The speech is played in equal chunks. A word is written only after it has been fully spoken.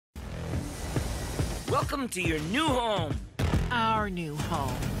Welcome to your new home. Our new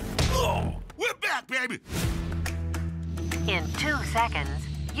home. Oh, we're back, baby! In 2 seconds,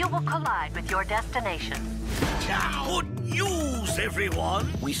 you will collide with your destination. Good news, everyone!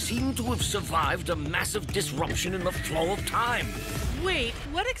 We seem to have survived a massive disruption in the flow of time. Wait,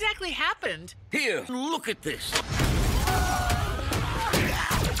 what exactly happened? Here, look at this.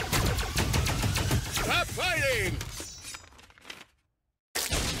 Stop fighting!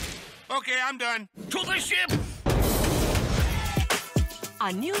 Okay, I'm done. To the ship!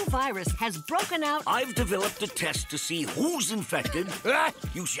 A new virus has broken out. I've developed a test to see who's infected.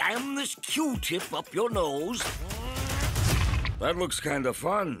 You jam this Q-tip up your nose. That looks kind of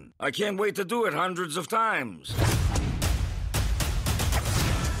fun. I can't wait to do it hundreds of times.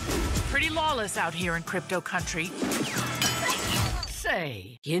 Pretty lawless out here in crypto country.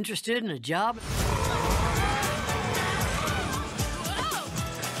 Say, you interested in a job?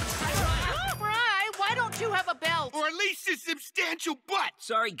 Why don't you have a belt? Or at least a substantial butt!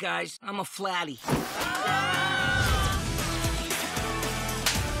 Sorry, guys. I'm a flatty.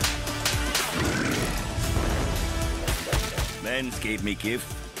 Manscaped me, gift.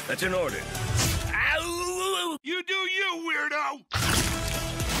 That's an order. Ow! You do you, weirdo!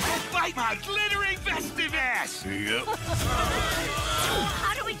 Bite my glittering festive ass! Yep.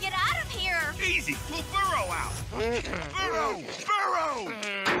 How do we get out of here? Easy, we'll burrow out! Burrow! Burrow!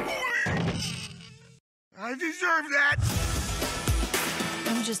 I deserve that!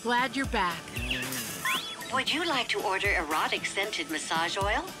 I'm just glad you're back. Would you like to order erotic scented massage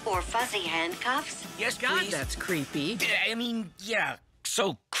oil or fuzzy handcuffs? Yes, God, please. that's creepy. I mean, yeah,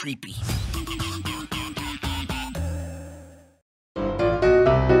 so creepy.